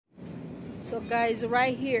So guys,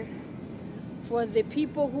 right here, for the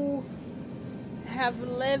people who have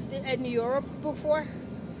lived in Europe before,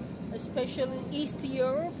 especially East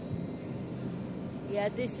Europe, yeah,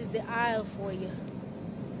 this is the aisle for you.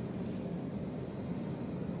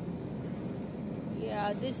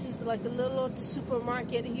 Yeah, this is like a little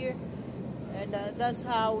supermarket here, and that's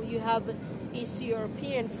how you have East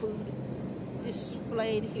European food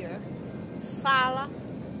displayed here. Sala,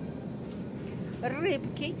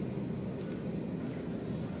 ribki,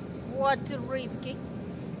 what ribki?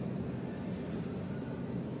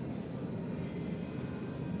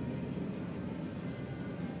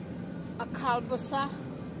 A kalbasa,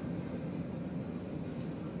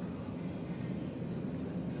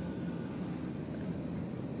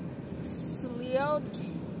 sliotki.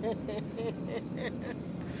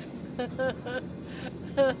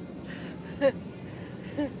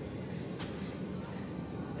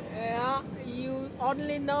 Yeah, you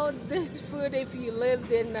only know this food if you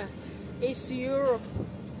lived in East Europe.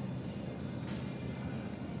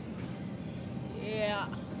 Yeah,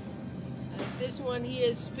 this one here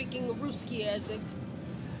is speaking Ruski as a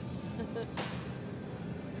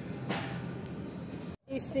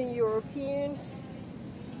Eastern Europeans.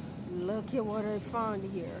 Look at what I found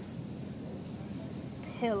here.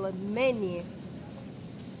 Pelmenia.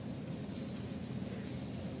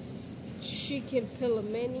 Chicken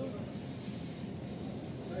pelmenia.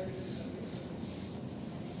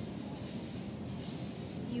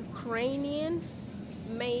 Ukrainian,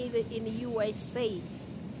 made in the USA.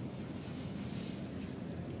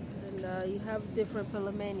 And you have different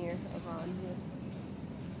pelmenia around here.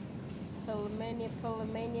 Pelmenia,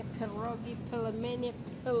 pelmenia, pierogi, pelmenia,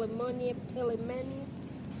 pelmenia, pelmenia.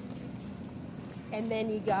 And then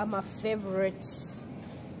you got my favorites,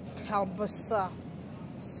 kalbasa,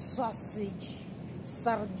 sausage,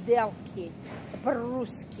 sardelki,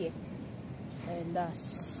 peruski, and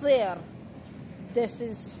sir. This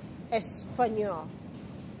is Espanol.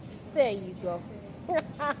 There you go.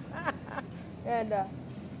 And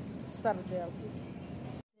sardelki.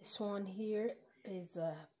 This one here is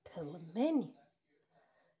pelmenia.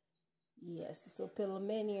 Yes, so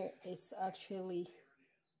pelmenia is actually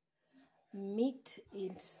meat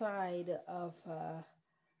inside of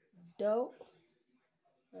dough,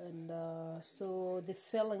 and so the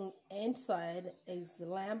filling inside is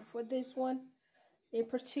lamb for this one in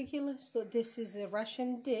particular. So this is a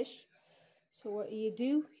Russian dish. So what you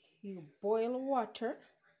do, you boil water.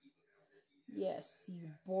 Yes, you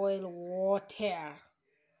boil water,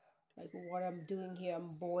 like what I'm doing here.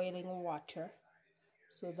 I'm boiling water.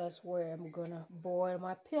 So that's where I'm gonna boil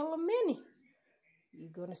my pelmeni.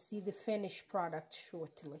 You're gonna see the finished product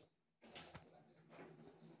shortly.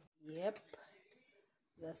 Yep,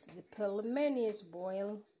 that's the pelmeni is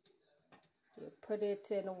boiling. You put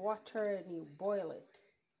it in water and you boil it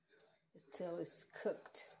until it's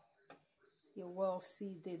cooked. You will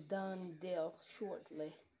see the done deal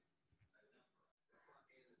shortly.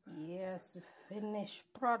 Yes, finished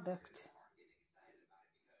product.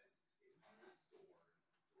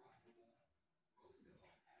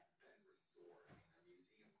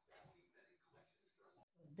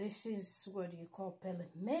 This is what you call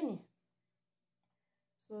pelmeni.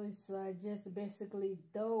 So it's just basically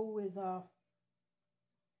dough with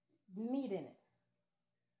meat in it.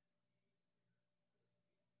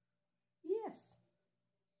 Yes.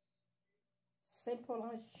 Simple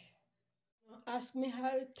lunch. Ask me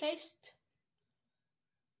how it tastes.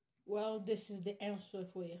 Well, this is the answer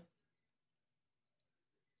for you.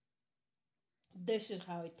 This is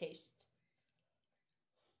how it tastes.